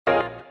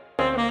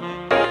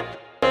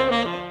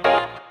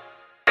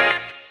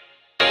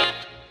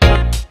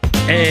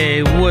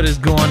Hey, what is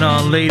going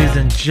on, ladies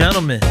and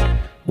gentlemen?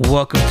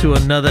 Welcome to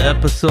another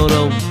episode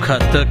of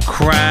Cut the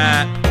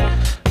Crap.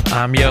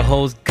 I'm your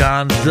host,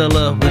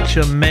 Gonzilla, with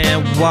your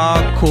man,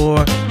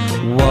 Wildcore.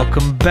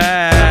 Welcome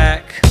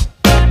back.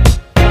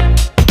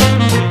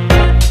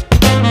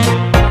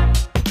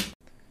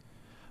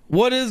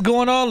 What is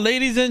going on,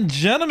 ladies and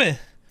gentlemen?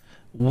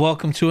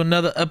 Welcome to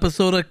another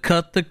episode of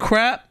Cut the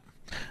Crap.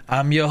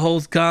 I'm your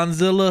host,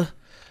 Gonzilla,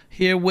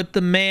 here with the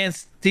man,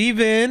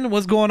 Steven.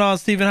 What's going on,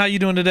 Steven? How you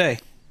doing today?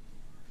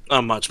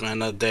 Not much, man.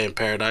 Another day in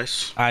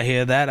paradise. I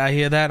hear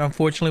that.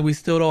 Unfortunately, we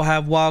still don't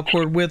have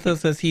Wildcore with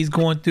us as he's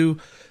going through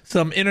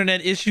some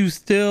internet issues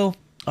still.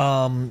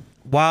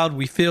 Wild,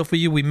 we feel for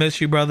you. We miss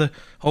you, brother.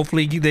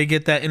 Hopefully they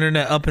get that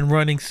internet up and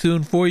running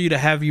soon for you to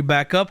have you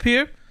back up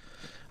here.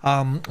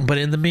 But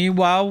in the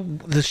meanwhile,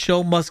 the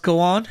show must go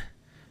on,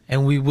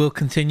 and we will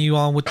continue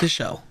on with the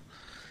show.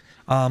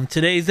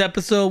 Today's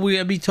episode we're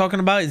going to be talking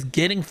about is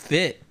getting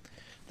fit.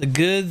 The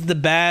goods, the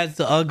bads,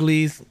 the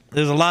uglies.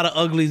 There's a lot of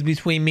uglies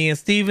between me and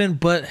Steven,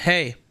 but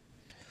hey,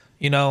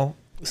 you know,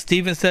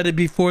 Steven said it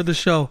before the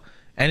show.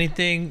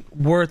 Anything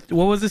worth,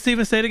 what was it,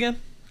 Steven? Say it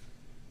again.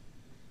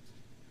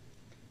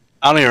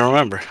 I don't even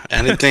remember.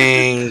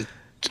 Anything,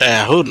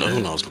 who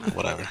knows, man,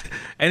 whatever.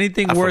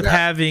 Anything worth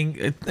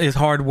having is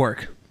hard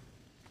work.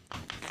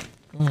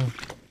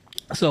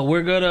 So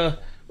we're gonna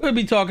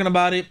be talking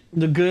about it,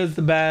 the goods,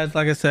 the bads,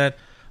 like I said.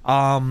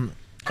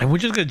 And we're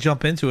just gonna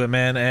jump into it,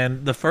 man.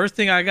 And the first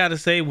thing I gotta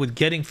say with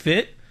getting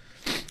fit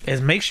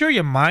is make sure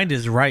your mind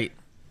is right.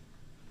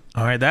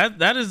 All right,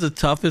 that is the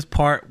toughest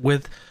part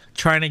with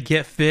trying to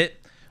get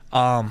fit.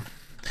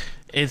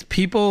 Is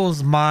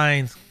people's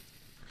minds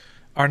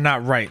are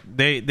not right.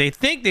 They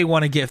think they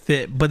want to get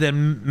fit, but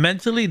then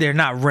mentally they're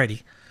not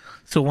ready.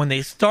 So when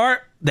they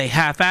start, they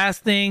half-ass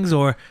things,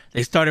 or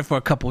they started for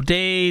a couple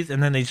days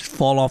and then they just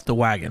fall off the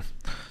wagon.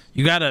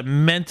 You got to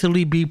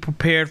mentally be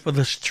prepared for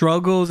the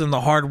struggles and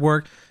the hard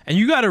work, and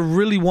you got to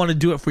really want to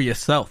do it for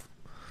yourself.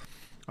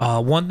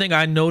 One thing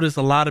I notice,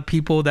 a lot of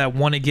people that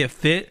want to get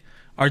fit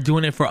are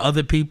doing it for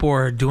other people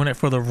or doing it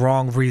for the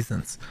wrong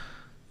reasons.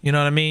 You know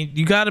what I mean?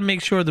 You got to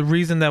make sure the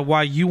reason that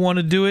why you want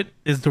to do it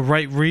is the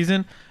right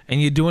reason, and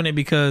you're doing it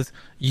because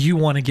you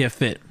want to get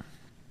fit.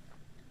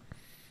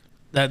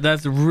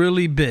 That's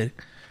really big.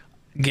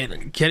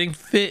 Getting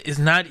fit is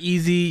not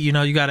easy. You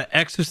know, you got to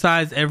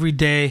exercise every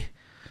day.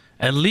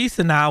 At least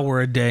an hour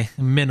a day,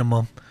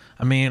 minimum.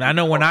 I mean, I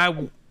know when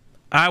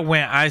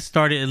I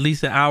started at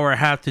least an hour and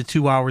a half to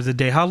 2 hours a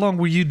day. How long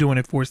were you doing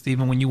it for,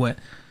 Steven, when you went?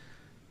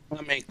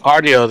 I mean,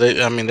 cardio,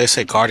 they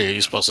say cardio,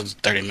 you're supposed to do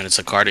 30 minutes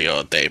of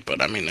cardio a day,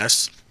 but I mean,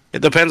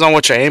 it depends on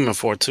what you're aiming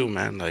for too,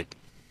 man. Like,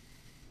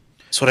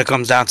 that's what it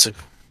comes down to.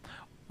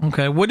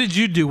 Okay, what did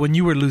you do when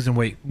you were losing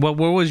weight? What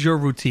was your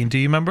routine? Do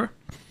you remember?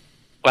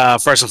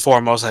 First and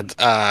foremost,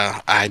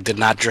 I did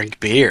not drink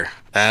beer.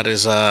 That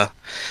is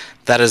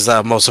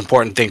the most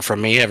important thing for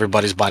me.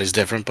 Everybody's body's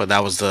different, but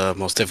that was the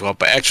most difficult.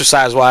 But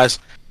exercise-wise,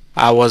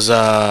 I was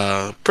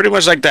pretty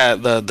much like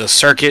that. The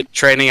circuit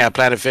training at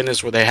Planet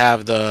Fitness, where they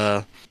have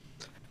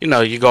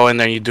you go in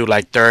there and you do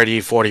like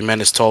 30, 40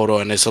 minutes total,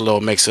 and it's a little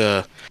mix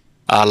of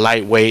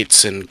light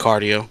weights and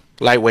cardio.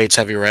 Light weights,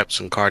 heavy reps,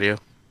 and cardio.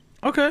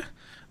 Okay.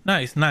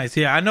 Nice.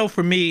 Yeah, I know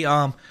for me,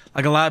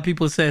 like a lot of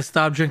people say,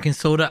 stop drinking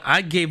soda.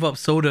 I gave up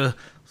soda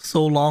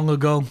so long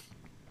ago.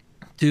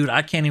 Dude,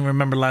 I can't even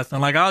remember last time.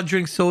 Like, I'll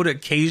drink soda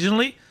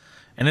occasionally,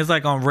 and it's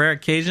like on rare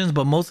occasions,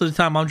 but most of the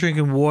time I'm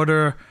drinking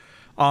water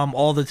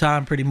all the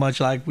time pretty much.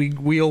 Like,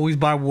 we always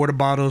buy water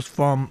bottles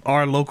from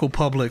our local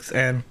Publix,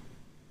 and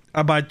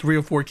I buy 3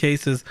 or 4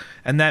 cases,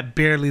 and that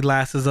barely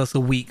lasts us a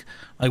week.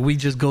 Like, we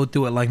just go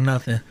through it like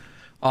nothing.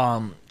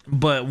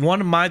 But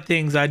one of my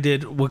things I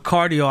did with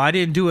cardio, I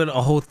didn't do it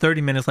a whole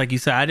 30 minutes like you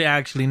said. I didn't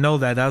actually know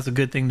that. That was a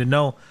good thing to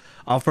know.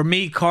 For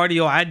me,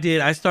 cardio,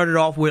 I started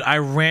off with, I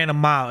ran a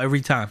mile every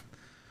time.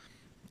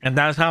 And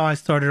that's how I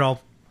started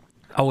off.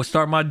 I would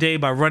start my day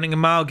by running a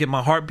mile, get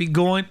my heartbeat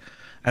going,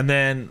 and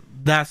then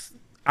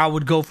I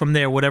would go from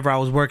there, whatever I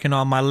was working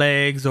on, my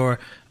legs or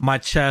my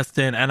chest,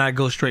 and I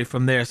go straight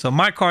from there. So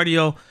my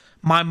cardio,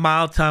 my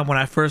mile time when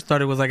I first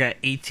started was like at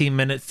 18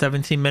 minutes,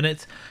 17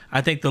 minutes.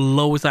 I think the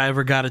lowest I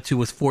ever got it to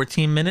was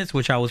 14 minutes,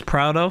 which I was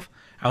proud of.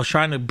 I was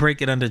trying to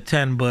break it under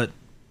 10, but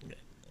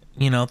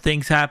you know,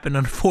 things happen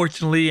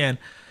unfortunately, and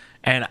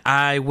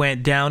I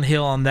went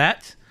downhill on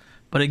that.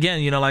 But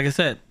again, you know, like I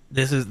said,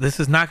 this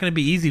is not going to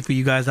be easy for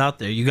you guys out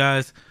there. You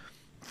guys,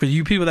 for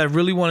you people that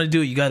really want to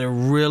do it, you got to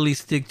really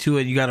stick to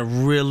it. You got to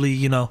really,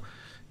 you know,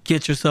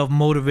 get yourself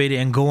motivated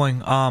and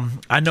going.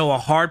 I know a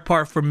hard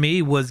part for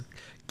me was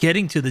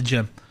getting to the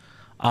gym.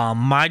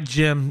 My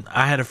gym,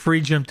 I had a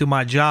free gym through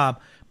my job,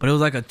 but it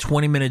was like a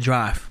 20-minute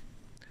drive.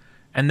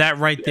 And that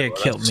there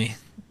killed me.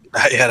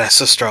 Yeah,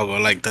 that's a struggle.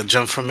 Like, the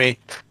gym for me,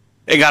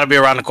 it got to be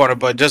around the corner.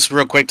 But just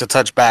real quick to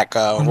touch back,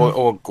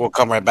 we'll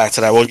come right back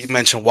to that. Well, you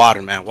mentioned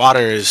water, man.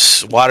 Water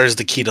is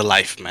the key to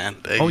life, man.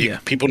 Yeah.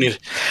 People need.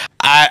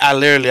 I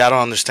literally, I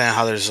don't understand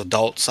how there's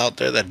adults out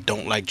there that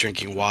don't like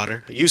drinking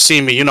water. You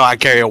see me, you know, I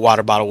carry a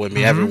water bottle with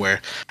me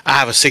everywhere. I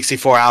have a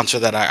 64 ouncer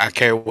that I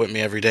carry with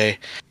me every day.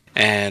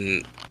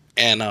 and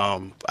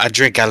I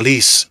drink at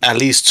least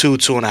two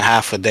and a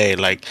half a day.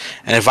 Like,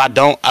 and if I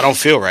don't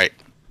feel right.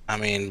 I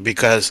mean,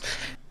 because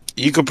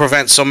you could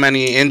prevent so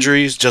many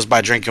injuries just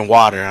by drinking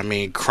water. I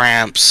mean,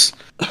 cramps,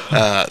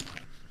 uh,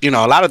 a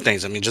lot of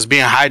things. I mean, just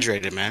being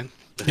hydrated, man.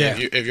 Yeah.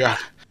 If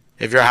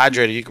you're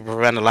hydrated, you can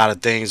prevent a lot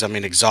of things. I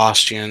mean,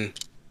 exhaustion.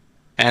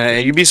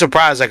 And you'd be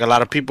surprised, like a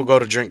lot of people go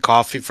to drink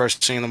coffee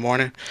first thing in the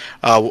morning.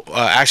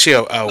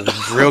 Actually, a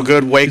real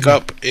good wake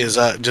up is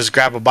just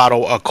grab a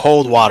bottle of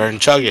cold water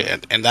and chug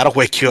it, and that'll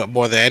wake you up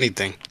more than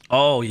anything.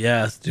 Oh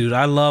yes, dude.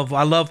 I love.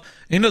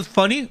 You know, it's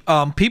funny.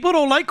 People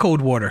don't like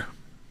cold water.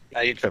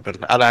 Now you tripping?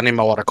 I need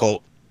my water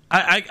cold.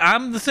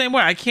 I'm the same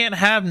way. I can't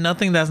have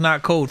nothing that's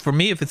not cold. For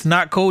me, if it's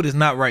not cold, it's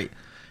not right.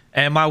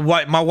 And my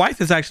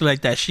wife is actually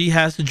like that. She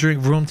has to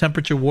drink room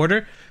temperature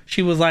water.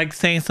 She was like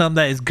saying something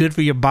that is good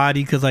for your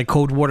body because like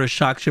cold water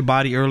shocks your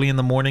body early in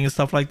the morning and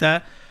stuff like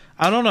that.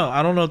 I don't know.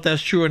 I don't know if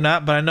that's true or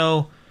not, but I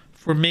know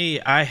for me,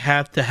 I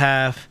have to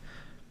have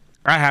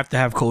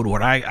cold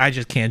water. I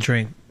just can't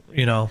drink.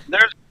 You know.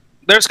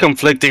 There's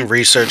conflicting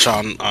research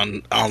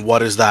on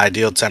what is the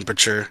ideal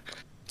temperature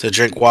to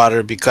drink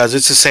water because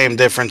it's the same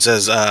difference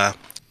as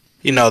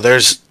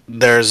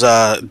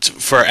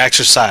for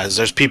exercise.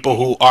 There's people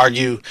who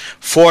argue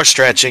for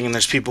stretching and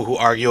there's people who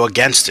argue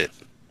against it.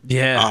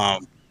 Yeah.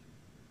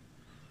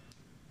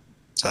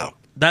 So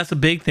That's a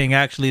big thing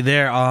actually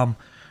there. I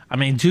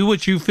mean, do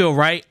what you feel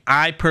right.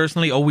 I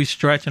personally always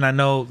stretch, and I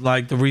know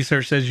like the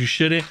research says you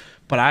shouldn't,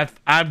 but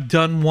I've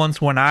done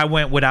once when I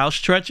went without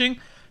stretching,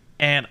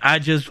 and I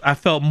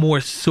felt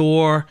more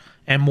sore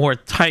and more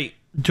tight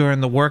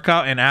during the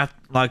workout, and after,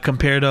 like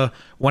compared to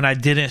when I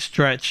didn't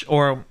stretch,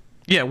 or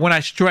yeah, when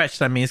I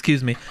stretched. I mean,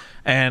 excuse me,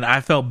 and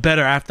I felt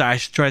better after I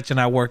stretch and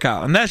I work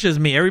out, and that's just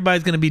me.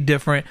 Everybody's gonna be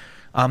different.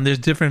 There's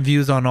different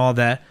views on all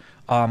that.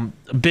 A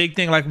big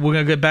thing, like we're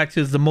gonna get back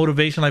to, is the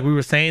motivation. Like we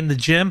were saying, the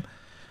gym.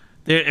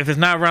 There, if it's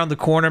not around the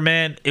corner,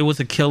 man, it was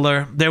a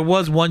killer. There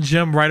was one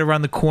gym right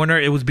around the corner.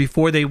 It was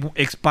before they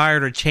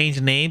expired or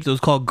changed names. It was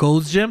called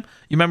Gold's Gym.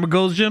 You remember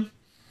Gold's Gym?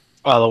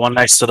 oh, the one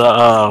next to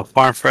the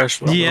Farm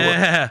Fresh.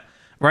 Yeah,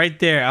 right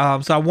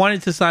there. So I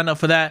wanted to sign up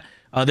for that.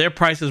 Their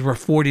prices were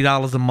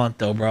 $40 a month,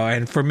 though, bro.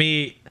 And for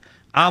me,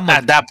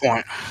 At that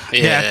point,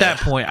 yeah, at that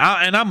point,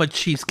 I'm a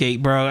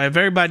cheapskate, bro. If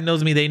everybody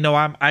knows me, they know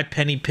I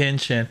penny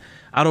pinch, and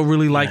I don't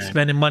really like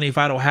spending money if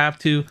I don't have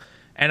to.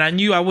 And I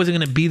knew I wasn't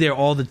gonna be there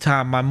all the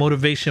time. My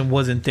motivation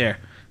wasn't there.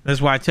 That's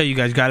why I tell you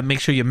guys, got to make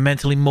sure you're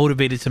mentally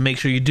motivated to make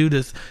sure you do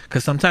this.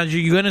 Because sometimes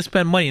you're gonna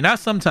spend money. Not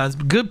sometimes, a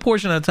good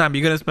portion of the time,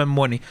 you're gonna spend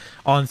money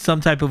on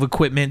some type of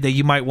equipment that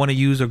you might want to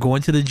use or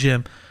going to the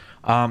gym.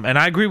 And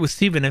I agree with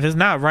Steven. If it's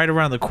not right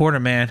around the corner,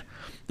 man,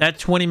 that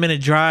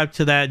 20-minute drive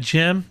to that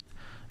gym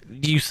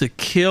used to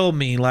kill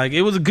me. Like,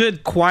 it was a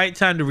good quiet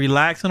time to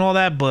relax and all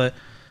that, but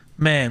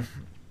man,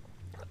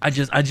 I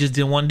just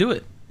didn't want to do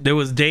it. There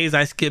was days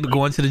I skipped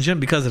going to the gym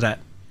because of that.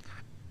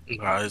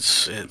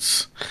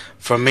 it's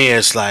for me.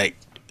 It's like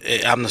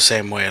I'm the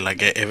same way.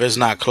 Like if it's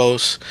not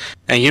close,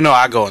 and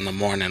I go in the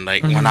morning.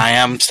 Like when I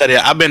am steady,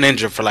 I've been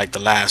injured for like the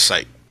last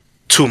like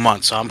 2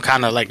 months, so I'm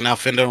kind of like not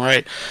feeling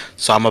right.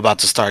 So I'm about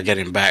to start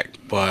getting back.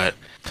 But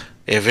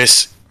if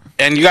it's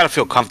and you got to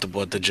feel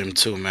comfortable at the gym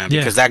too, man, Yeah.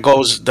 because that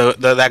goes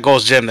that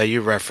goes gym that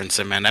you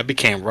referencing, man, that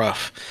became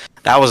rough.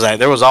 That was like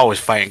there was always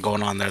fighting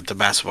going on there at the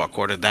basketball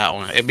court. At that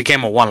one, it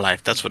became a One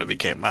Life. That's what it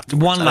became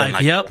afterwards. One I didn't life,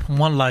 like yep,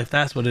 one life.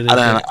 That's what it is.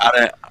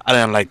 I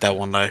didn't like that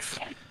One Life.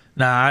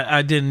 Nah,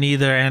 I didn't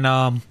either. And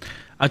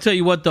I tell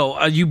you what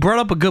though, you brought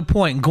up a good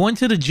point. Going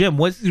to the gym,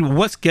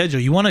 what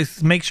schedule? You want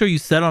to make sure you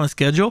set on a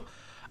schedule.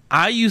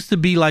 I used to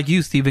be like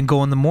you, Steven,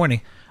 go in the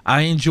morning.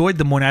 I enjoyed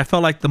the morning. I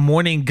felt like the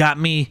morning got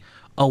me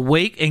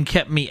awake and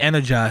kept me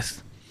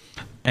energized.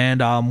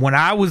 And when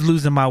I was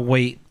losing my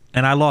weight,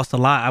 and I lost a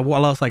lot, I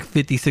lost like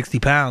 50, 60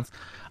 pounds.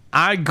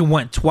 I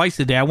went twice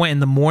a day. I went in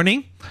the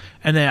morning,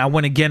 and then I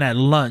went again at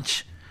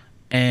lunch.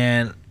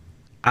 And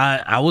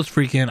I was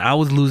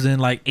losing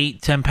like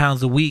 8, 10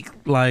 pounds a week.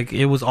 Like,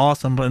 it was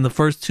awesome. But in the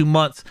first 2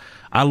 months,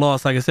 I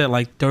lost, like I said,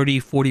 like 30,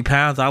 40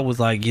 pounds. I was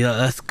like, yeah,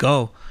 let's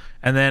go.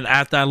 And then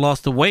after I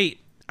lost the weight,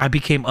 I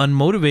became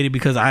unmotivated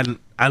because I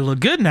look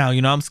good now.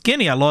 I'm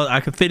skinny. I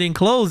could fit in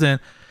clothes,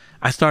 and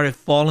I started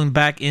falling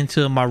back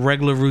into my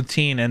regular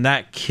routine, and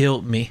that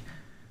killed me.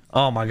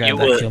 Oh my God,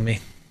 that killed me.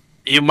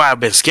 You might have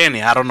been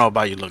skinny. I don't know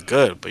about you look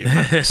good, but you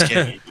might have been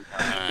skinny.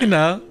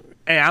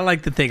 Hey, I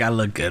like to think I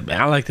look good,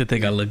 man. I like to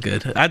think I look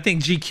good. I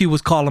think GQ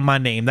was calling my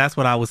name. That's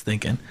what I was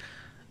thinking.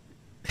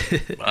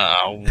 Well,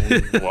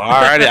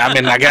 all right. I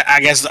mean, I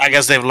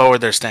guess they've lowered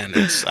their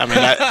standards. I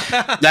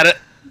mean,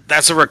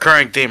 that's a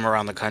recurring theme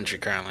around the country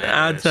currently.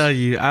 I tell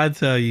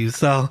you.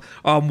 So,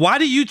 why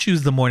do you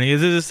choose the morning?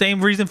 Is it the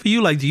same reason for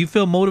you? Like, do you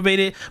feel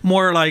motivated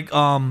more? Like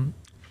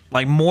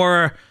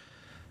more.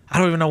 I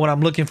don't even know what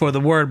I'm looking for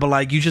the word, but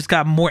like you just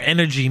got more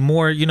energy,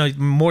 more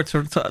more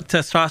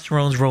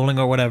testosterone's rolling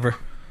or whatever.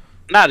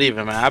 Not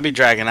even, man. I be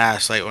dragging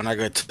ass like when I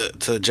go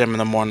to the gym in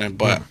the morning,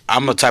 but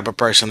I'm the type of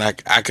person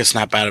that I could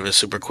snap out of it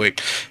super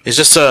quick. It's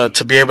just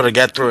to be able to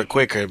get through it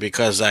quicker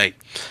because like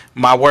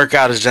my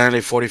workout is generally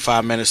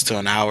 45 minutes to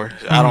an hour.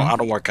 Mm-hmm. I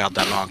don't work out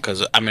that long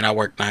because I mean I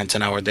work 9,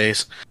 10 hour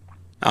days.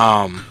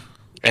 Um,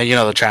 and you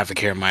know the traffic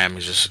here in Miami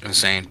is just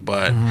insane.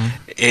 But Mm-hmm.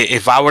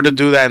 if I were to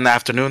do that in the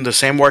afternoon, the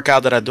same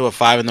workout that I do at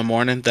 5 in the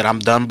morning, that I'm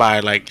done by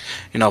like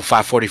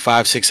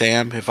 5:45, 6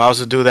 a.m. If I was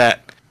to do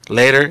that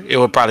later, it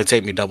would probably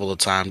take me double the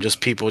time. Just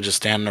people just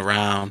standing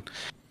around,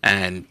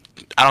 and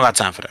I don't got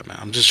time for that, man.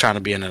 I'm just trying to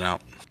be in and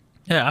out.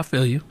 Yeah, I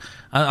feel you.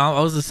 I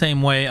was the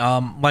same way.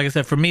 Like I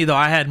said, for me though,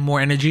 I had more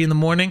energy in the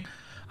morning.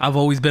 I've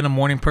always been a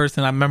morning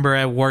person. I remember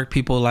at work,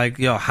 people like,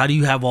 "Yo, how do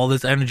you have all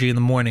this energy in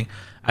the morning?"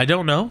 I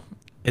don't know.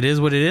 It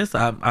is what it is.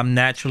 I'm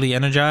naturally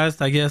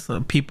energized. I guess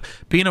people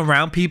being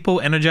around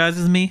people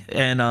energizes me,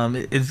 and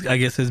it's I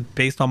guess it's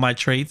based on my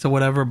traits or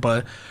whatever.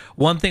 But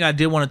one thing I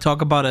did want to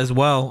talk about as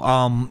well.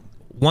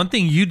 One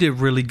thing you did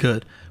really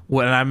good.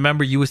 When I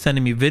remember you were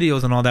sending me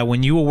videos and all that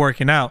when you were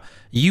working out,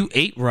 you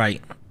ate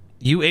right.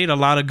 You ate a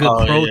lot of good Oh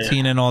yeah,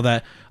 protein and all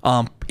that.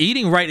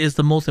 Eating right is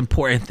the most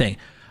important thing.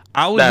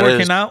 I was that is.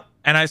 working out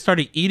and I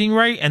started eating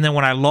right, and then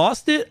when I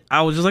lost it,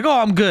 I was just like, "Oh,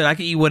 I'm good. I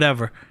can eat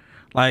whatever."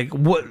 Like,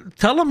 what?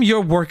 Tell them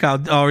your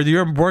workout or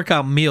your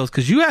workout meals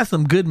because you had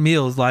some good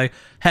meals. Like,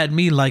 had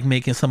me like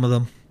making some of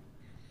them.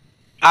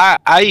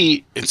 I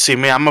eat. And see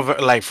me,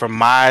 like for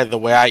my the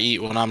way I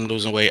eat when I'm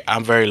losing weight,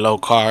 I'm very low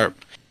carb.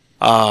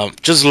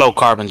 Just low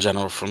carb in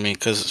general for me,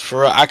 because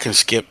for real, I can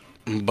skip.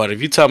 But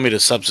if you tell me to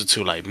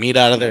substitute like meat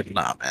out of there,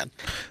 nah, man.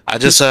 I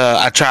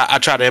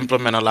try to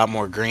implement a lot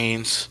more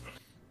greens.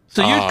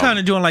 So you're kind Um,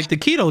 of doing like the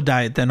keto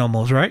diet then,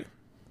 almost, right?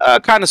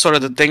 kind of sort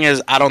of. The thing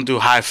is, I don't do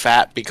high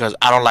fat because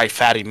I don't like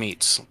fatty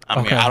meats. I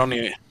mean, Okay. I don't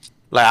even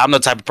like. I'm the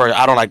type of person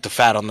I don't like the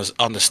fat on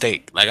the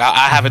steak. Like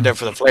I have it Hmm. there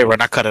for the flavor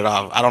and I cut it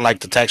off. I don't like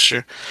the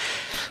texture.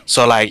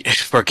 So like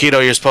for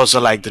keto, you're supposed to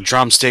like the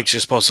drumsticks.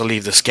 You're supposed to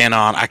leave the skin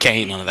on. I can't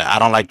eat none of that. I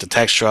don't like the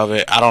texture of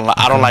it. I don't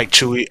Okay. like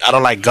chewy. I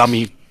don't like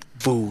gummy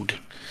food.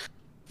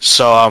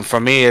 So for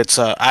me, it's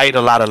I eat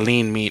a lot of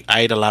lean meat.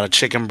 I eat a lot of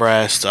chicken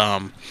breast.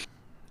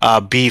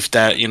 Beef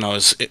that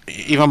is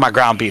even my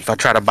ground beef. I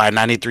try to buy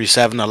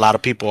 93.7. A lot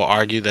of people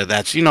argue that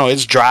that's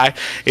it's dry.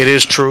 It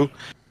is true,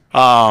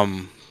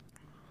 um,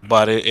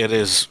 but it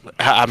is.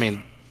 I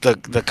mean,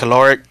 the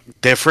caloric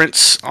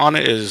difference on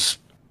it is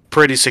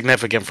pretty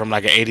significant from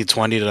like an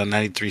 80/20 to a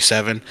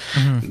 93/7.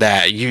 Hmm.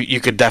 That you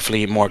could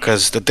definitely eat more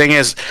because the thing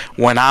is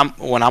when I'm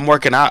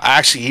working out, I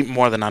actually eat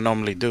more than I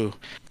normally do.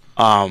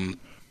 Um,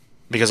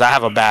 because I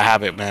have a bad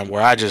habit, man,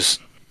 where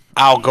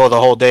I'll go the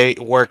whole day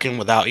working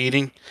without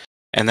eating,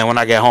 and then when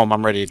I get home,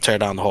 I'm ready to tear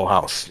down the whole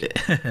house.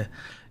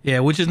 Yeah,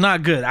 which is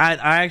not good. I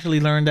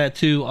actually learned that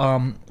too.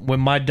 When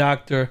my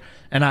doctor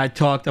and I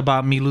talked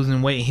about me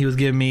losing weight, he was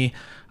giving me.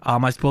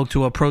 I spoke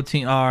to a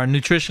protein or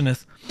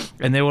nutritionist,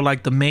 and they were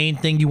like, the main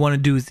thing you want to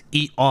do is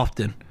eat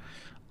often.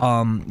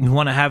 You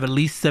want to have at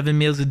least 7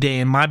 meals a day,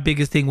 and my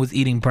biggest thing was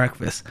eating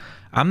breakfast.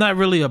 I'm not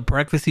really a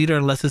breakfast eater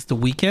unless it's the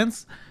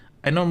weekends.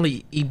 I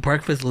normally eat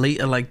breakfast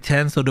late at like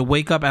 10, so to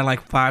wake up at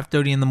like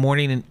 5:30 in the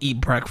morning and eat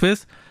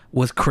breakfast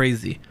was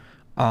crazy.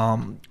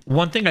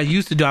 One thing I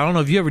used to do, I don't know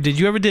if you ever did.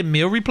 You ever did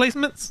meal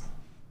replacements?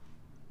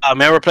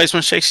 Meal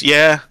replacement shakes,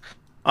 yeah.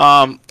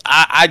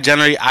 I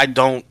generally I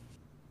don't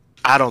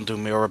do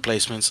meal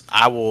replacements.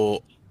 I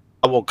will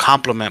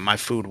complement my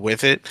food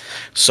with it,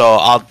 so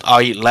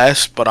I'll eat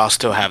less, but I'll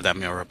still have that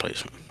meal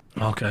replacement.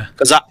 Okay.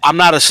 Cause I'm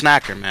not a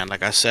snacker, man.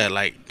 Like I said,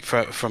 like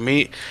for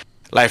me,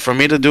 like for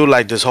me to do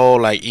like this whole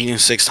like eating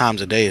 6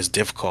 times a day is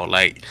difficult.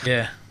 Like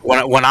Yeah.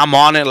 when I'm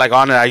on it,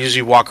 I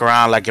usually walk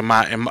around like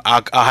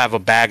I'll have a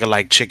bag of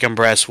like chicken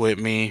breast with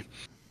me,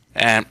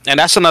 and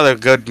that's another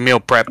good meal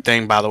prep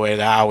thing, by the way,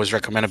 that I always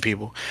recommend to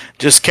people.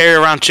 Just carry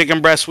around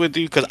chicken breast with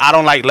you because I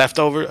don't like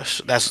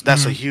leftovers. That's a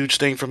Hmm. huge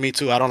thing for me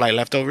too. I don't like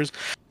leftovers,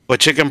 but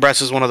chicken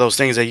breast is one of those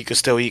things that you can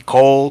still eat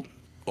cold.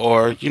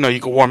 Or you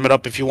can warm it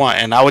up if you want,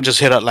 and I would just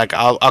hit up like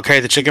I'll carry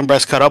the chicken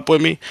breast cut up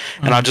with me,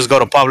 and I'll Hmm. just go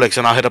to Publix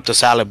and I'll hit up the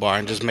salad bar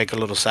and just make a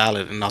little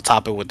salad, and I'll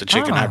top it with the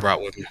chicken I Oh,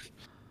 brought with me.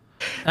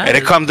 And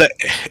that,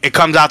 it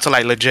comes out to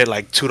like legit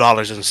like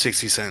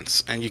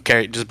 $2.60, and you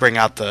just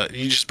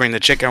bring the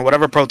chicken,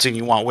 whatever protein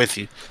you want with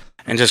you,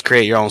 and just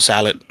create your own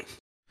salad.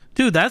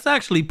 dude, that's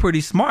actually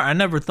pretty smart. I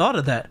never thought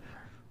of that.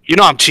 You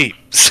know I'm cheap,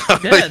 so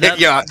Yeah, that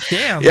yeah,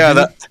 damn, yeah.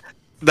 dude.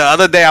 The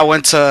other day I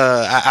went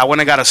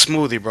and got a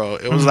smoothie, bro.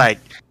 It was Mhm. like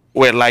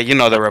with like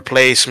the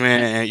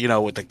replacement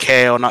and with the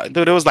kale.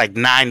 Dude, it was like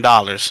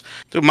 $9.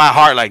 Dude, my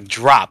heart like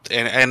dropped.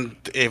 And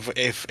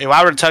if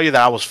I were to tell you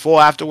that I was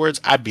full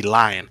afterwards, I'd be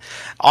lying.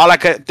 All I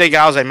could think,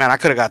 I was like, man, I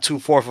could have got two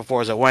 4 for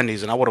 4s at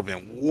Wendy's, and I would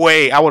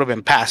have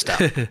been passed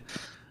out.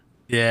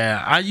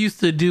 Yeah, I used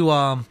to do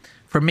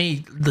for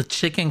me the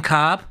chicken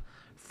cob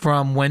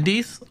from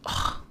Wendy's.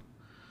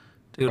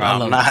 Dude, Bro,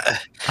 I'm not.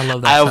 I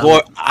love that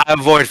salad. I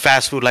avoid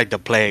fast food like the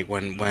plague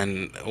when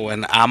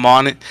I'm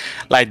on it.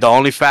 Like the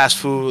only fast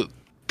food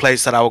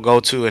place that I would go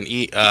to and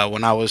eat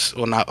when I was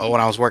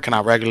working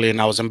out regularly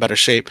and I was in better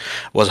shape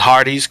was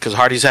Hardee's, because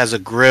Hardee's has a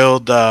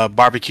grilled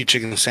barbecue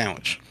chicken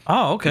sandwich.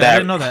 Oh, okay. I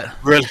didn't know that.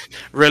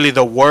 Really,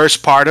 the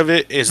worst part of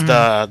it is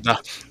the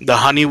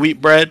honey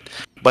wheat bread.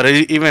 But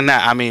even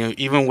that, I mean,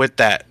 even with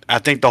that, I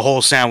think the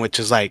whole sandwich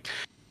is like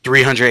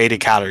 380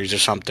 calories or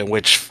something,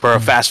 which for a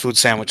fast food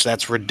sandwich,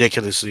 that's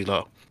ridiculously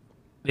low.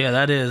 Yeah,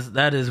 that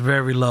is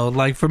very low.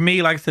 Like for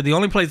me, like I said, the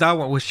only place I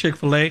went was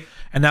Chick-fil-A,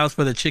 and that was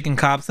for the chicken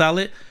Cobb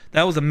salad.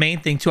 That was the main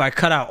thing too. I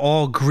cut out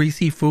all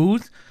greasy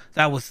foods.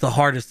 That was the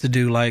hardest to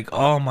do. Like,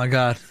 oh my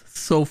god,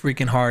 so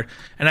freaking hard.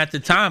 And at the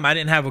time, I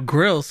didn't have a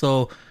grill,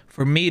 so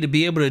for me to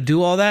be able to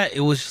do all that,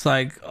 it was just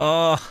like,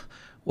 oh,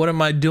 what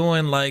am I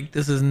doing? Like,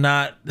 this is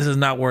not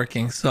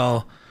working.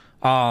 So,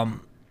 yeah,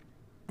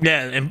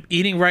 and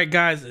eating right,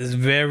 guys, is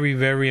very,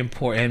 very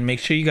important. And make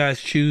sure you guys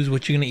choose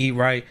what you're gonna eat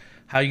right.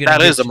 How you gonna?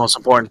 That is the most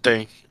important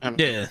thing.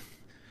 Yeah.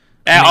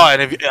 And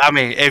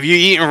if you're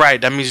eating right,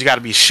 that means you got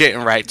to be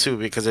shitting right too.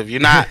 Because if you're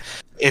not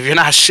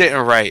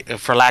shitting right,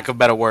 for lack of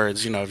better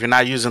words, if you're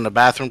not using the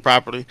bathroom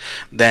properly,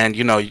 then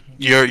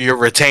you're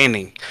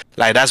retaining.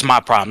 Like, that's my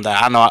problem.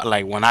 That I know.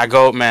 Like, when I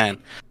go, man,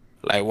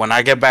 like when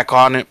I get back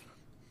on it,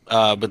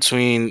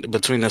 between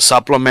the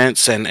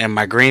supplements and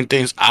my green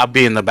things, I'll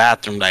be in the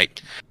bathroom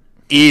like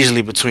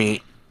easily between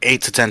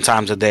 8 to 10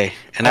 times a day,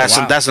 and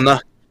that's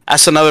enough.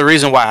 That's another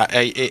reason why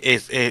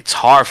it's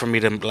hard for me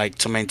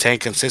to maintain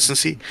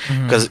consistency,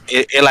 because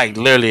it like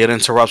literally it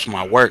interrupts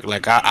my work.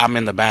 Like I'm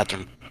in the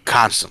bathroom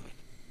constantly.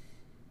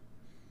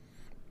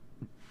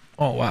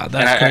 Oh wow,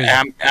 that's crazy.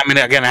 I mean,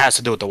 again, it has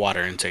to do with the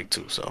water intake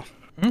too. So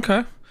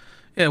okay,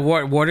 yeah,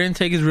 water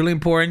intake is really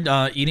important.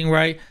 Eating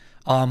right.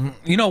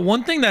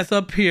 One thing that's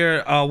up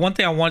here. One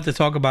thing I wanted to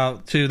talk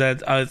about too.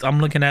 That I'm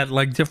looking at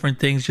like different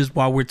things just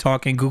while we're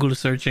talking, Google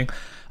searching.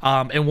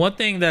 And one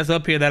thing that's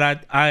up here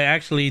that I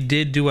actually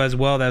did do as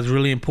well that's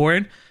really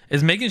important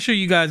is making sure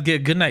you guys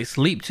get good night's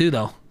sleep too,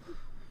 though.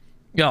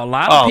 Yo, a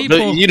lot of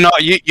people, you know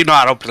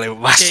I don't play with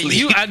my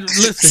sleep.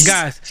 Listen,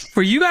 guys,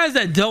 for you guys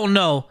that don't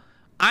know,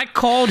 I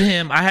called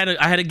him. I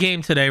had a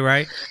game today,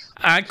 right?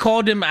 I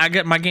called him. My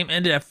game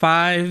ended at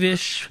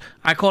 5-ish.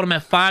 I called him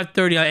at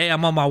 5:30. Hey,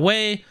 I'm on my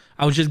way.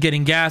 I was just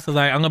getting gas. I was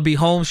like, I'm gonna be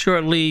home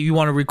shortly. You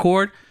want to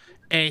record?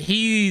 And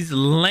he's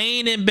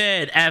laying in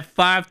bed at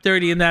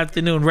 5:30 in the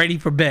afternoon, ready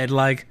for bed.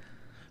 Like,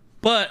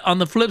 but on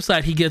the flip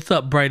side, he gets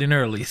up bright and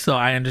early, so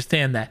I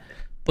understand that.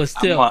 But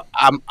still,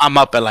 I'm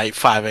up at like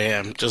 5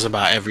 a.m. just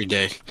about every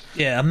day.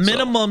 Yeah, a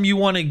minimum you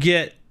want to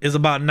get is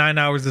about 9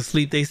 hours of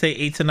sleep. They say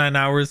 8 to 9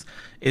 hours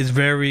is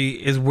where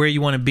you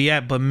want to be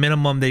at, but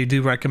minimum they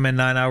do recommend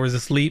 9 hours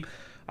of sleep.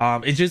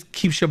 It just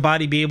keeps your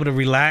body be able to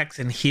relax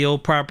and heal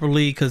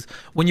properly, because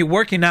when you're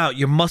working out,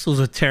 your muscles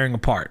are tearing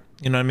apart.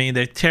 You know what I mean?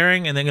 They're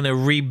tearing and they're gonna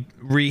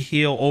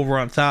re-heal over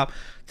on top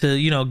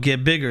to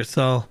get bigger.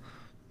 So,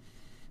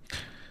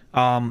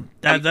 I'm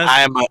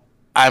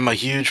a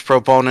huge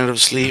proponent of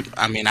sleep.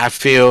 I mean, I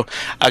feel,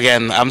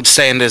 again, I'm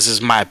saying this is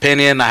my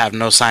opinion. I have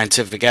no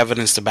scientific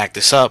evidence to back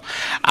this up.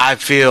 I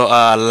feel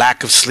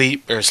lack of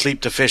sleep or sleep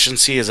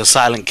deficiency is a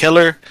silent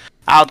killer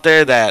out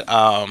there that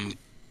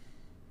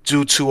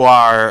due to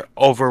our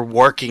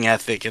overworking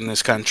ethic in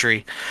this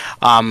country,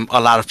 a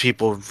lot of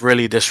people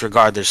really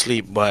disregard their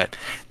sleep. But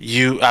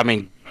you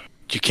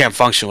can't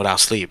function without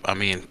sleep. I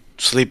mean,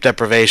 sleep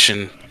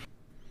deprivation.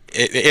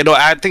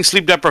 I think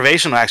sleep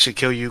deprivation will actually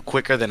kill you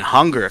quicker than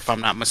hunger, if I'm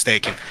not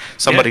mistaken.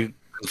 Somebody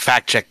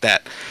fact check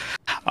that.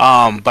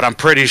 But I'm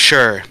pretty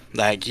sure,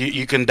 like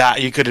you can die.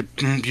 You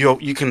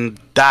can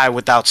die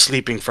without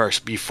sleeping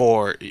first.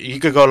 Before you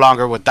could go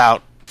longer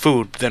without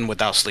food than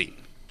without sleep,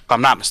 if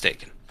I'm not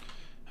mistaken.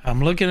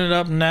 I'm looking it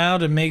up now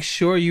to make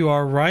sure you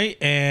are right.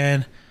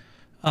 And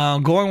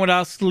going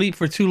without sleep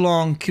for too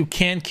long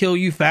can kill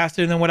you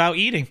faster than without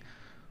eating.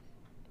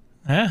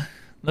 Yeah,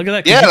 look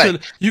at that. Yeah,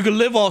 you could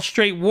live off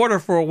straight water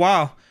for a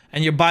while,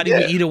 and your body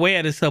will eat away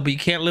at itself, but you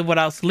can't live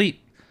without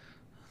sleep.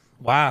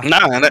 Wow. No,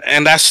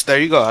 and that's, there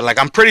you go. Like,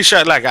 I'm pretty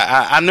sure. Like,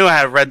 I knew I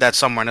had read that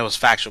somewhere and it was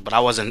factual, but I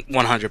wasn't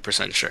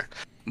 100% sure.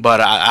 But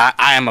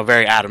I am a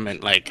very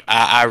adamant. Like,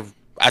 I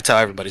tell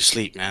everybody,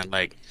 sleep, man.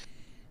 Like,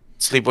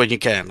 sleep when you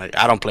can. Like,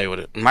 I don't play with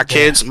it. My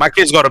kids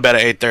go to bed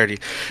at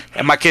 8:30,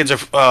 and my kids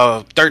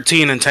are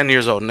 13 and 10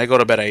 years old, and they go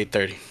to bed at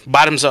 8:30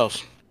 by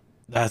themselves.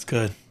 That's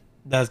good.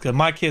 That's good.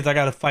 My kids, I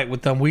got to fight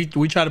with them. We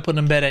try to put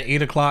them in bed at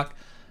 8 o'clock,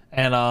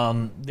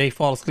 and they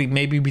fall asleep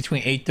maybe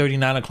between 8:30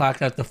 9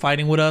 o'clock after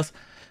fighting with us.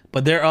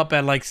 But they're up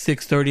at like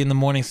 6:30 in the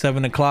morning,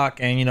 7 o'clock,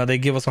 and they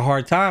give us a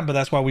hard time. But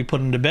that's why we put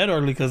them to bed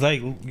early, because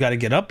you got to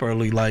get up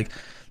early. Like,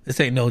 this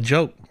ain't no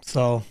joke.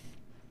 So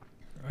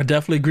I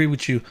definitely agree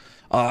with you.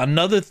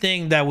 Another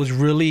thing that was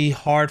really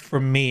hard for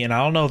me, and I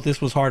don't know if this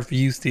was hard for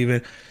you,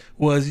 Steven,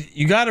 was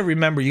you got to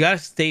remember, you got to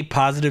stay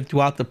positive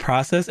throughout the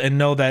process and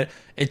know that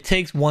it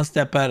takes one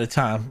step at a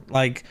time.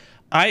 Like,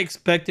 I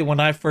expected when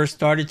I first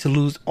started to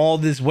lose all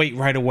this weight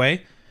right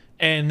away,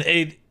 and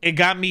it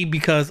got me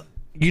because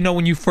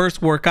when you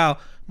first work out,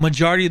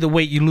 majority of the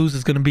weight you lose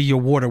is going to be your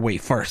water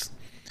weight first.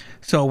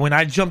 So when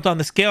I jumped on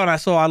the scale and I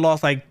saw I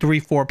lost like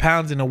 3-4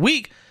 pounds in a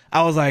week,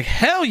 I was like,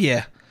 hell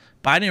yeah.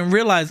 but I didn't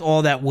realize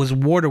all that was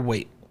water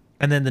weight.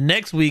 And then the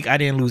next week, I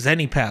didn't lose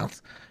any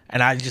pounds,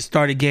 and I just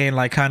started getting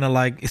like kind of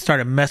like it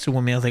started messing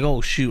with me. I was like,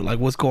 oh shoot, like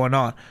what's going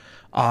on?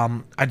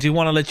 I do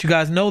want to let you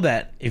guys know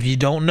that if you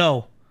don't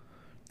know,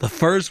 the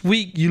first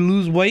week you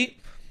lose weight,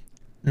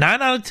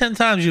 9 out of 10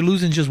 times you're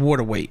losing just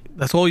water weight.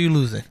 That's all you're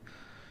losing,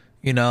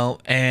 you know,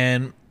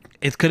 and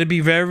it's gonna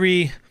be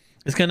very,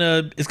 it's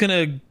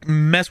gonna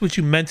mess with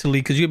you mentally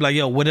because you'll be like,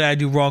 yo, what did I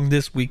do wrong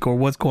this week or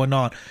what's going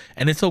on?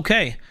 And it's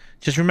okay.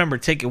 Just remember,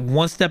 take it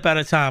one step at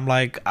a time.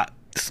 Like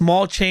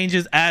small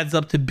changes adds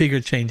up to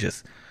bigger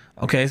changes.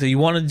 Okay, so you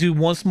want to do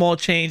one small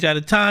change at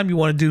a time. You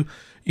want to do,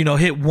 you know,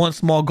 hit one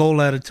small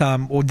goal at a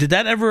time. Or did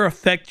that ever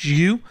affect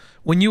you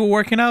when you were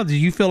working out? Did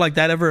you feel like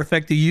that ever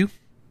affected you?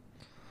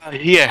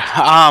 Yeah,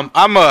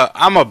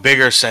 I'm a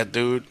bigger set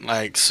dude.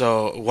 Like,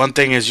 so one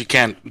thing is you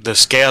can't. The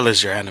scale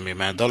is your enemy,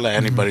 man. Don't let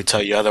anybody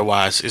tell you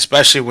otherwise.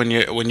 Especially when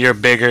you're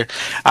bigger.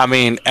 I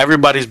mean,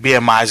 everybody's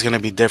BMI is gonna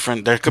be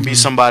different. There could be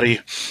somebody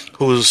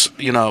who's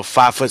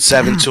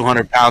 5'7",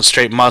 200 pounds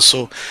straight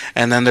muscle,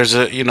 and then there's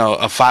a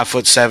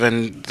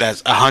 5'7"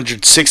 that's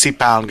 160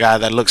 pound guy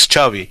that looks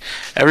chubby.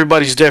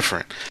 Everybody's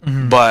different.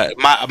 But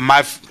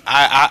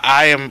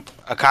I am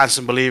a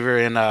constant believer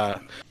in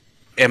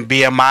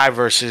BMI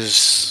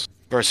versus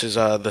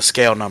the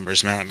scale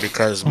numbers, man,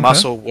 because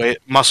muscle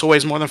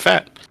weighs more than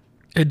fat.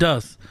 It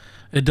does.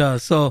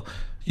 So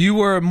you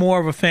were more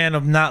of a fan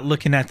of not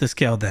looking at the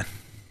scale then?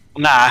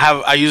 Nah,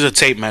 I use a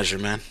tape measure,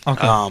 man.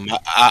 Okay.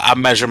 I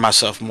measure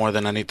myself more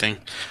than anything.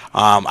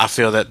 I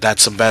feel that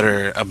that's a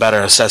better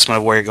assessment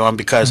of where you're going,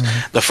 because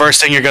the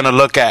first thing you're gonna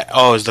look at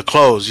is the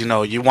clothes.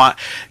 You want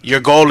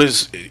your goal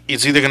is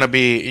it's either gonna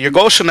be, your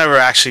goal should never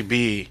actually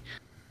be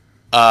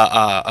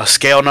a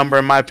scale number.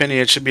 In my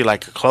opinion, it should be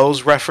like a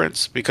clothes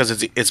reference, because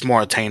it's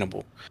more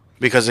attainable.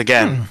 Because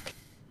again,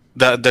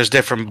 there's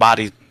different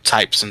body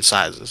types and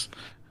sizes.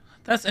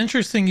 That's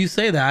interesting you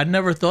say that. I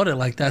never thought it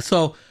like that.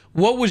 So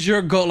what was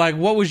your goal? Like,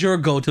 what was your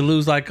goal to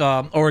lose, like,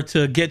 or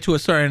to get to a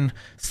certain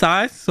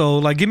size? So,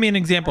 like, give me an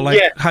example,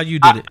 like how you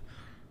did it.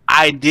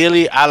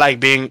 Ideally, I like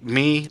being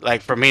me.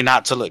 Like, for me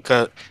not to look.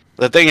 Cause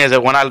the thing is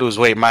that when I lose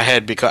weight, my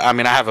head, because I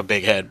mean I have a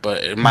big head,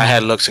 but my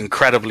head looks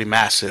incredibly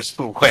massive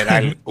when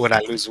I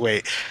lose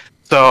weight.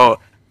 So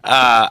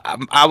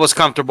I was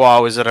comfortable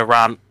always at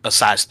around a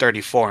size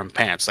 34 in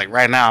pants. Like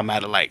right now, I'm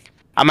at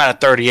a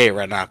 38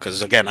 right now,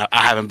 because again I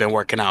haven't been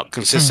working out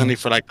consistently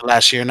for like the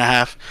last year and a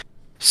half.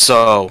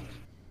 So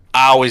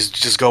I always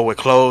just go with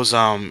clothes,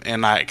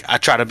 and I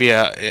try to be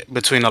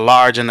between a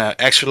large and an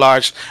extra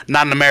large,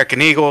 not an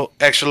American Eagle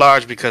extra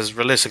large, because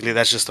realistically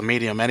that's just a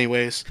medium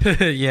anyways.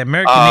 Yeah,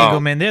 American Eagle,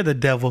 man, they're the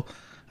devil.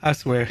 I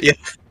swear. Yeah,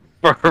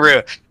 for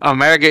real.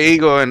 American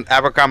Eagle and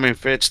Abercrombie and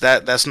Fitch,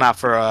 that's not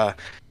for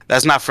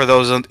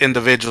those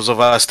individuals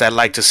of us that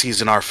like to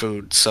season our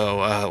food.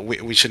 So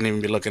we shouldn't even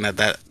be looking at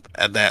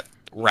that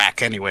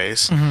rack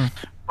anyways.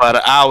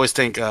 But I always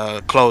think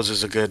clothes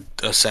is a good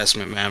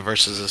assessment, man,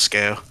 versus a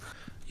scale.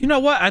 You know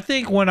what? I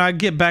think when I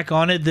get back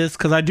on it,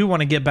 because I do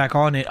want to get back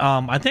on it,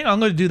 I think I'm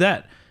going to do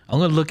that. I'm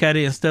going to look at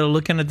it instead of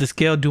looking at the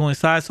scale, doing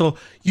size. So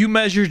you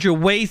measured your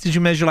waist. Did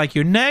you measure like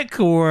your neck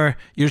or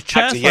your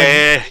chest?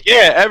 Yeah,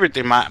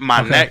 everything. My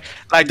neck.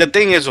 Like, the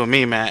thing is with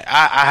me, man,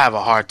 I have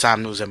a hard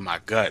time losing my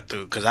gut,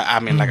 dude. Because I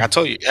mean, like I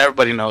told you,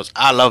 everybody knows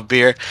I love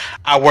beer.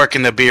 I work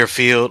in the beer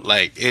field.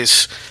 Like,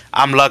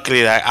 I'm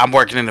lucky that I'm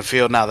working in the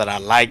field now that I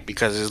like,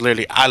 because it's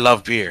literally, I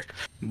love beer.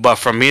 But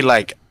for me,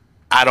 like,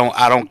 I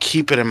don't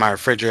keep it in my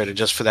refrigerator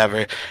just for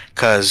that,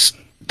 because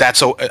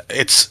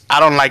I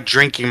don't like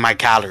drinking my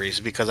calories,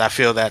 because I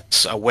feel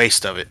that's a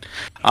waste of it.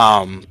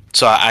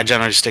 So I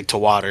generally stick to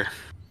water,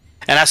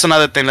 and that's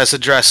another thing. Let's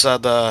address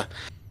the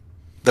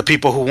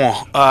people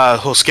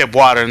who'll skip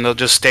water and they'll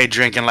just stay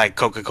drinking like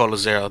Coca-Cola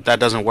Zero. That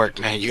doesn't work,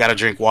 man. You got to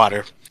drink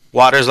water.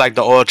 Water is like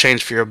the oil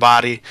change for your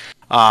body.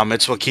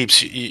 It's what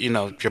keeps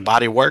your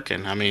body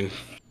working. I mean,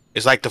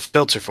 it's like the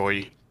filter for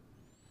you.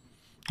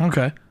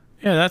 Okay.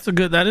 Yeah,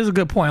 that is a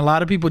good point. A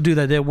lot of people do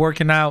that. They're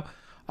working out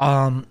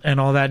and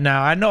all that.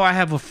 Now, I know I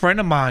have a friend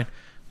of mine.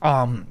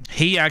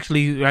 He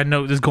actually, I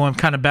know this is going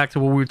kind of back to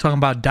what we were talking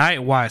about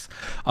diet wise.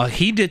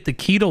 He did the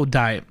keto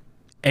diet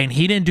and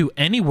he didn't do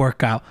any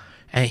workout,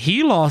 and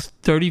he lost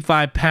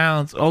 35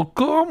 pounds,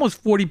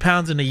 almost 40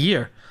 pounds in a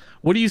year.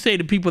 What do you say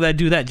to people that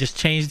do that? Just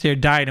change their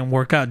diet and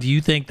work out. Do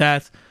you think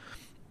that's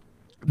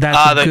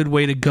a good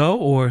way to go,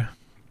 or?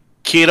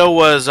 Keto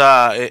was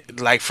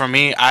like, for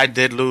me, I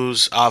did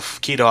lose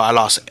off keto. I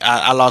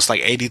lost like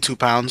 82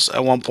 pounds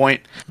at one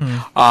point.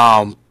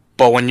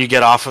 But when you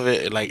get off of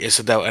it, like, it's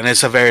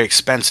a very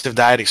expensive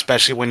diet,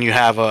 especially when you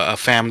have a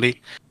family,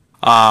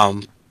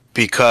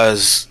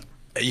 because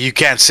you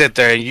can't sit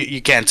there and you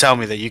can't tell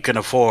me that you can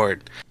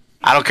afford.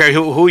 I don't care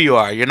who you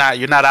are. You're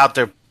not out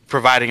there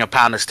providing a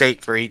pound of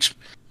steak for each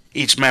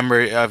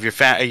member of your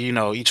family.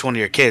 Each one of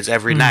your kids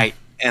every night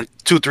and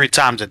 2-3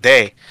 times a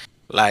day.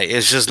 Like,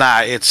 it's just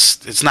not,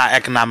 it's not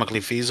economically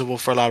feasible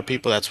for a lot of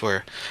people. That's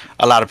where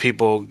a lot of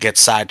people get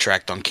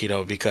sidetracked on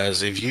keto,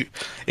 because if you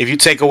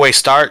take away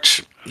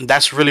starch,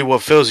 that's really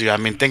what fills you. I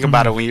mean, think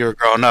about it when you were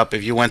growing up.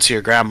 If you went to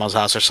your grandma's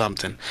house or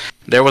something,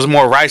 there was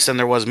more rice than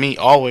there was meat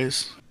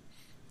always.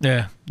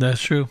 Yeah,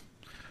 that's true.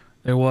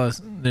 There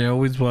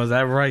always was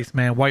that rice,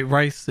 man. White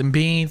rice and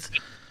beans.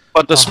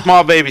 But the Oh,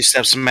 small baby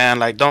steps, man,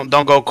 like don't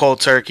go cold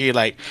turkey.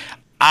 Like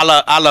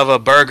I love a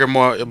burger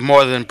more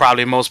than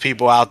probably most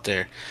people out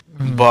there.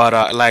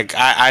 But like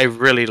I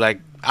really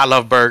like I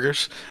love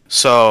burgers.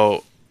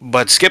 So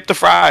but skip the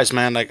fries,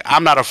 man. Like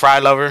I'm not a fry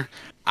lover.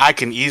 I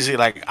can easily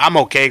like I'm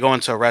okay going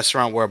to a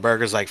restaurant where a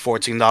burger's like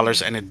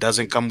 $14 and it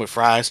doesn't come with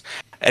fries.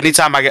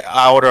 Anytime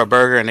I order a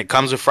burger and it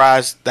comes with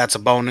fries, that's a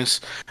bonus.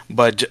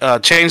 But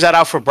change that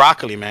out for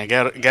broccoli, man.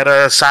 Get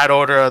a side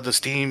order of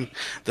the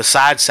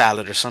side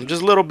salad or something.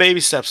 Just little baby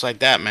steps like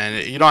that,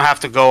 man. You don't have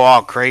to go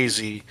all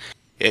crazy.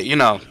 You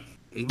know,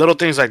 little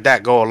things like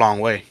that go a long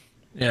way.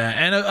 yeah,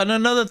 and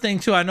another thing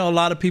too. I know a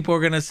lot of people are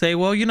gonna say,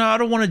 well, I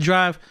don't want to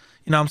drive.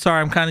 I'm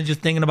sorry. I'm kind of just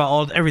thinking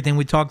about everything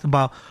we talked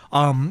about.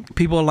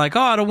 People are like,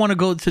 oh, I don't want to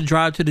go to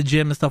drive to the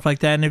gym and stuff like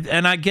that,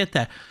 and I get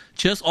that.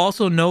 Just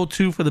also know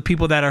too, for the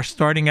people that are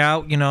starting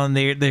out, and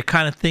they're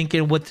kind of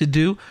thinking what to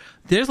do.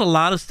 There's a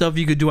lot of stuff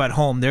you could do at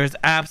home. There's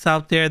apps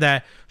out there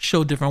that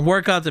show different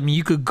workouts. I mean,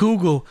 you could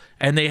Google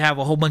and they have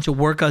a whole bunch of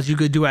workouts you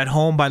could do at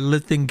home by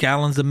lifting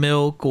gallons of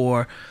milk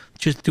or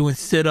just doing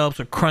sit-ups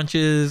or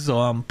crunches,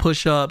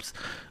 push-ups,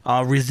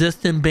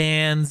 resistant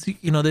bands.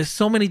 There's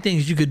so many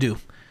things you could do.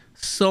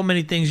 So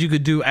many things you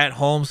could do at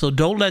home. So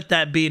don't let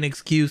that be an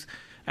excuse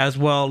as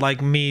well.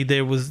 Like me,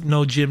 there was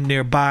no gym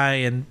nearby,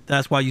 and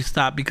that's why you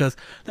stopped, because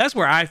that's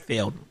where I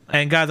failed.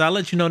 And guys, I'll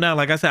let you know now.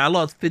 Like I said, I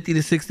lost 50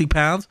 to 60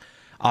 pounds.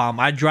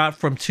 I dropped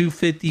from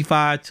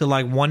 255 to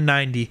like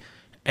 190,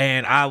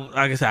 and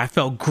like I said, I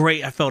felt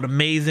great. I felt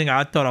amazing.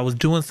 I thought I was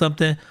doing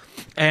something,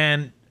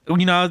 and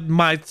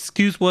my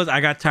excuse was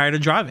I got tired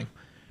of driving.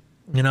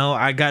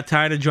 I got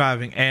tired of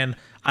driving, and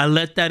I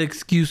let that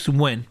excuse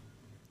win.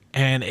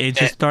 And it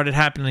just started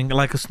happening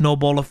like a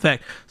snowball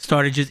effect.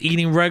 Started just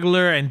eating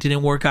regular and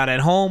didn't work out at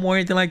home or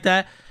anything like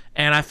that.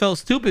 And I felt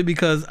stupid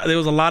because there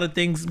was a lot of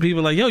things people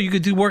were like, yo, you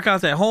could do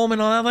workouts at home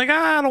and all that. I'm like,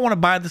 I don't want to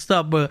buy the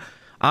stuff. But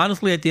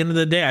honestly, at the end of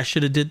the day, I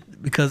should have did,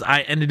 because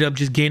I ended up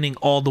just gaining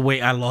all the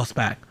weight I lost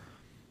back.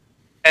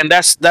 And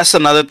that's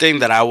another thing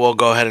that I will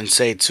go ahead and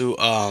say too.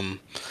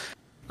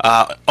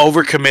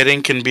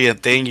 Overcommitting can be a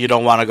thing. You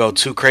don't want to go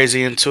too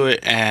crazy into it,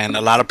 and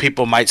a lot of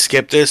people might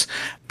skip this.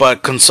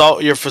 But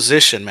consult your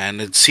physician, man,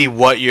 and see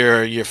what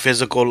your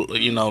physical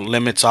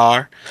limits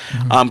are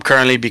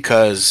currently,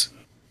 because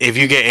if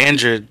you get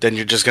injured, then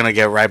you're just gonna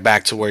get right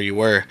back to where you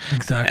were.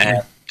 Exactly.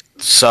 And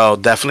so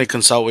definitely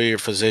consult with your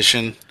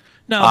physician.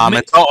 Now,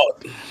 It's all,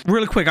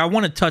 really quick, I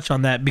want to touch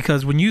on that,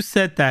 because when you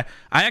said that,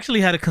 I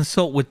actually had to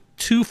consult with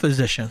two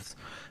physicians.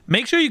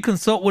 Make sure you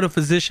consult with a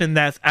physician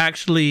that's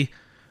actually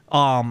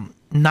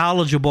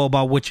knowledgeable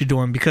about what you're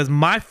doing, because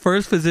my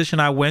first physician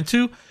I went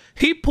to,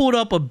 he pulled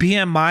up a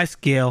BMI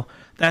scale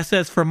that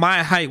says for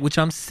my height, which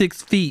I'm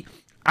 6 feet,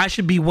 I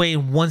should be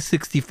weighing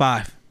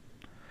 165.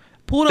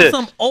 Pulled up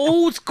some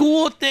old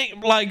school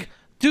thing, like,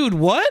 dude,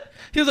 what?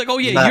 He was like, oh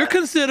yeah, you're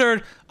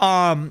considered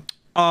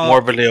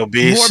morbidly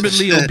obese.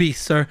 Morbidly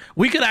obese, sir.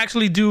 We could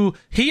actually do.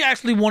 He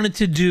actually wanted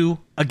to do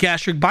a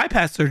gastric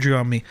bypass surgery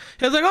on me.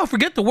 He was like, "Oh,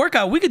 forget the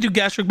workout. We could do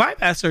gastric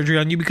bypass surgery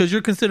on you because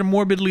you're considered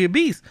morbidly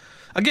obese."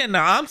 Again,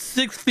 now I'm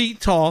 6 feet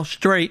tall,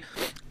 straight,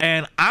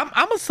 and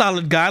I'm a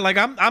solid guy. Like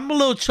I'm a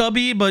little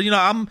chubby, but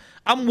I'm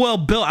well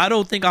built. I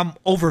don't think I'm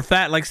over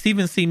fat like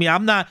Steven see me.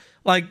 I'm not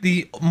like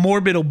the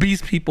morbid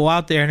obese people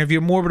out there. And if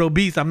you're morbid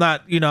obese, I'm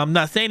not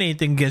saying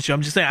anything against you.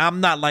 I'm just saying I'm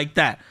not like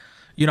that.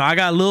 I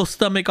got a little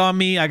stomach on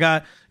me. I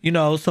got,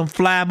 some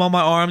flab on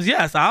my arms.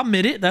 Yes, I'll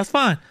admit it. That's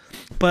fine.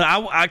 But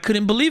I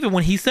couldn't believe it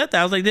when he said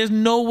that. I was like, there's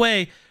no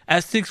way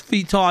at 6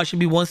 feet tall I should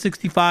be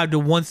 165 to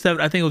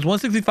 170. I think it was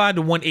 165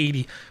 to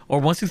 180 or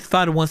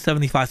 165 to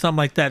 175, something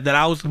like that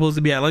I was supposed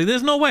to be at. Like,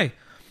 there's no way.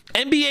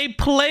 NBA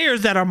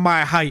players that are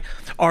my height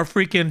are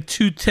freaking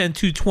 210,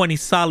 220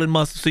 solid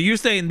muscles. So you're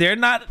saying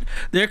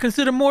they're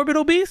considered morbid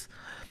obese?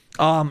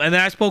 And then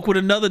I spoke with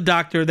another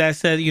doctor that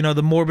said,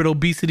 the morbid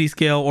obesity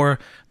scale, or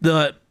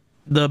the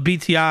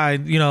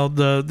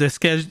BTI, the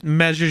scale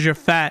measures your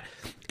fat,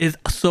 is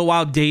so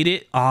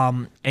outdated.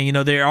 And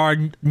there are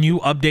new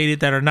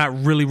updated that are not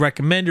really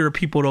recommended or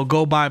people don't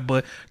go by,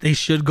 but they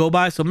should go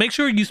by. So make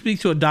sure you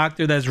speak to a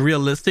doctor that's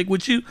realistic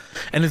with you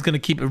and is going to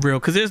keep it real.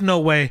 Because there's no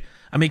way.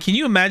 I mean, can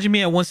you imagine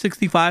me at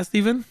 165,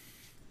 Steven?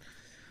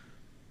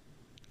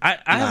 I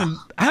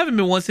haven't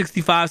been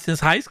 165 since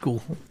high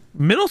school,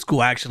 middle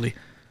school actually.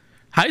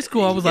 High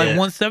school, I was like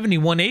 170,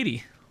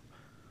 180.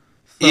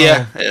 So,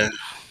 yeah.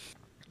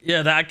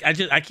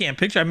 I can't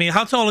picture. I mean,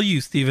 how tall are you,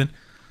 Steven?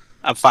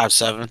 I'm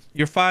 5'7".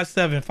 You're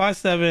 5'7".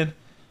 5'7".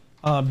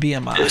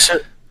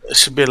 BMI. It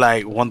should be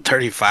like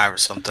 135 or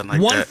something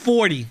like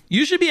 140.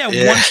 You should be at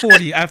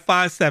 140 at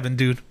 5'7",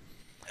 dude.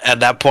 At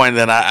that point,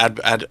 then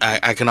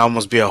I can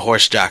almost be a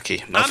horse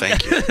jockey. No,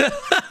 thank you.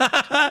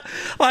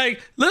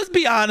 Like, let's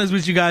be honest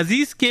with you guys.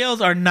 These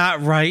scales are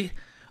not right.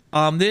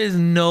 There's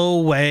no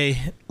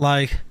way.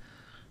 Like,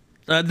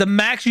 the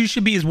max you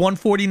should be is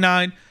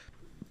 149.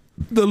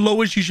 the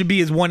lowest you should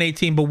be is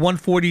 118, but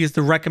 140 is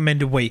the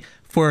recommended weight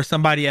for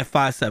somebody at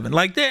 5'7".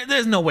 Like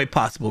there's no way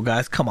possible,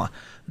 guys. Come on,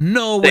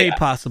 no way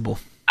possible.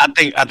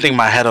 I think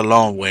my head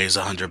alone weighs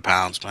 100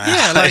 pounds, man.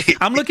 Yeah, like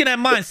I'm looking at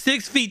mine,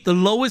 6 feet. The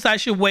lowest I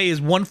should weigh is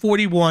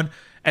 141,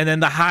 and then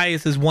the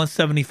highest is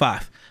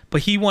 175.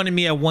 But he wanted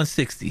me at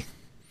 160.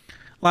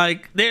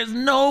 Like, there's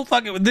no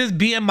fucking, this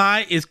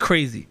BMI is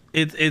crazy.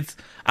 It's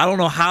I don't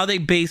know how they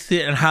base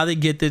it and how they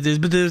get this,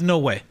 but there's no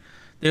way.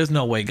 There's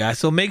no way, guys.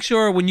 So make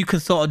sure when you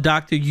consult a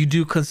doctor, you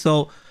do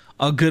consult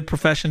a good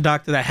profession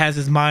doctor that has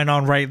his mind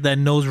on right, that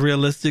knows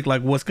realistic,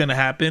 like what's gonna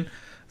happen.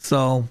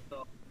 So,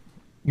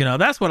 you know,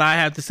 that's what I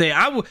have to say.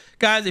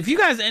 Guys, if you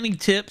guys any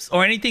tips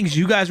or anything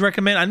you guys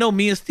recommend, I know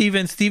me and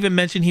Steven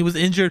mentioned he was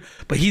injured,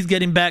 but he's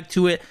getting back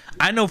to it.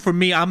 I know for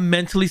me, I'm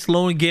mentally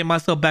slowly getting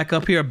myself back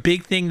up here. A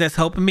big thing that's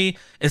helping me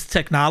is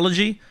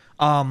technology.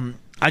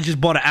 I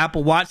just bought an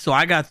Apple Watch, so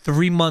I got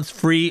 3 months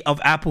free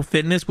of Apple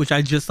Fitness, which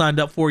I just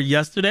signed up for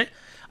yesterday.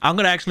 I'm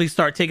going to actually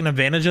start taking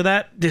advantage of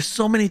that. There's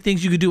so many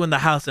things you could do in the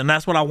house, and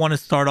that's what I want to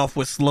start off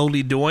with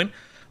slowly doing.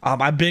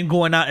 I've been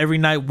going out every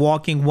night,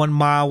 walking 1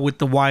 mile with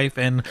the wife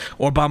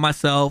or by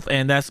myself,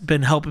 and that's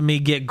been helping me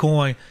get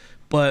going.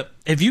 But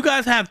if you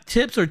guys have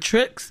tips or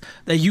tricks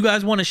that you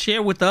guys want to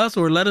share with us,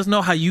 or let us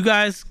know how you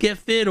guys get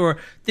fit or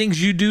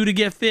things you do to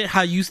get fit,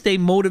 how you stay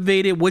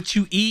motivated, what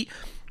you eat,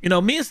 you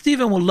know, me and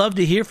Steven would love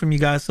to hear from you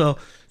guys. So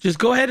just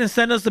go ahead and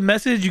send us a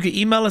message. You can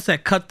email us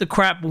at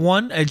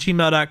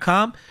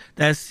cutthecrap1@gmail.com.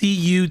 That's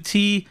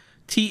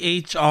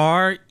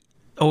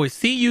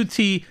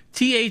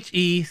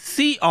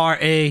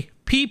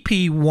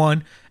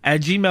CUTTHECRAPP1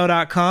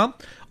 @gmail.com.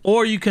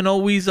 Or you can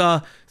always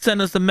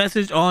send us a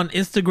message on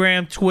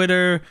Instagram,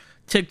 Twitter,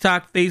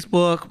 TikTok,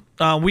 Facebook.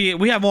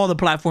 We have all the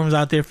platforms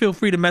out there. Feel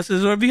free to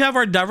message, or if you have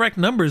our direct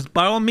numbers,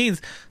 by all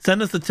means,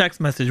 send us a text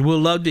message. We'll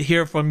love to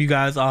hear from you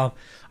guys. I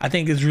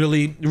think it's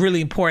really,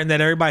 really important that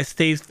everybody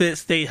stays fit,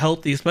 stay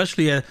healthy,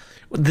 especially at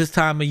this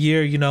time of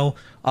year. You know,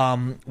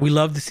 we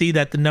love to see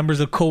that the numbers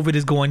of COVID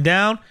is going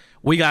down.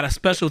 We got a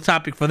special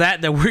topic for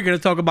that we're going to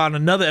talk about in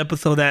another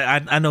episode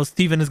that I know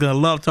Steven is going to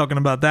love talking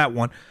about that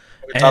one. What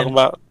are we talking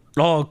about?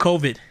 Oh,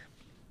 COVID.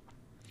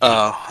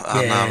 No,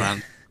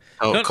 man.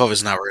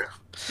 COVID's not real.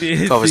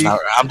 COVID's not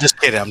real. I'm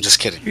just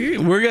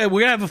kidding. We're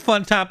gonna have a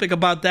fun topic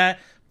about that.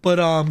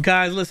 But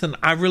guys, listen,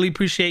 I really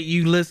appreciate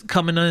you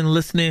coming in and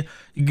listening.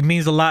 It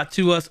means a lot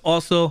to us.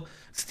 Also,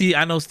 Steve,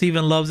 I know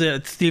Steven loves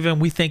it. Steven,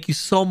 we thank you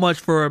so much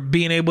for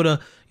being able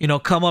to, you know,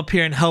 come up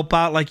here and help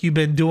out like you've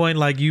been doing.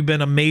 Like, you've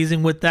been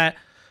amazing with that.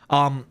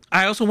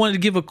 I also wanted to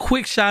give a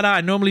quick shout out.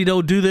 I normally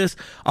don't do this.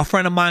 A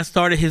friend of mine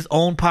started his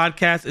own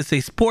podcast. It's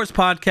a sports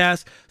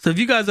podcast. So if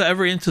you guys are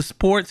ever into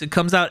sports, it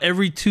comes out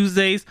every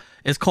Tuesdays.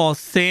 It's called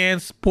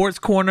Sand Sports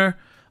Corner.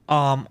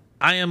 I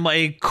am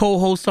a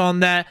co-host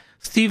on that.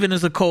 Steven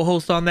is a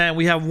co-host on that. And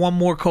we have one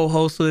more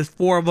co-host. So there's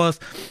 4 of us.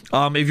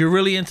 If you're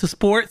really into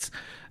sports,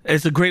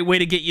 it's a great way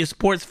to get your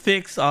sports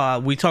fix.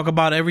 We talk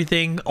about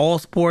everything, all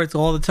sports,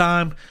 all the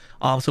time.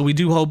 So we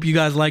do hope you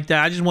guys like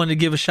that. I just wanted to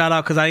give a shout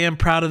out because I am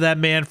proud of that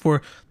man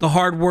for the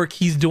hard work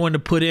he's doing to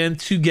put in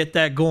to get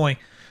that going.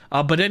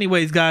 But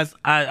anyways, guys,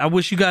 I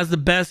wish you guys the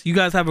best. You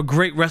guys have a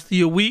great rest of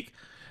your week.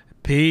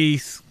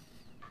 Peace.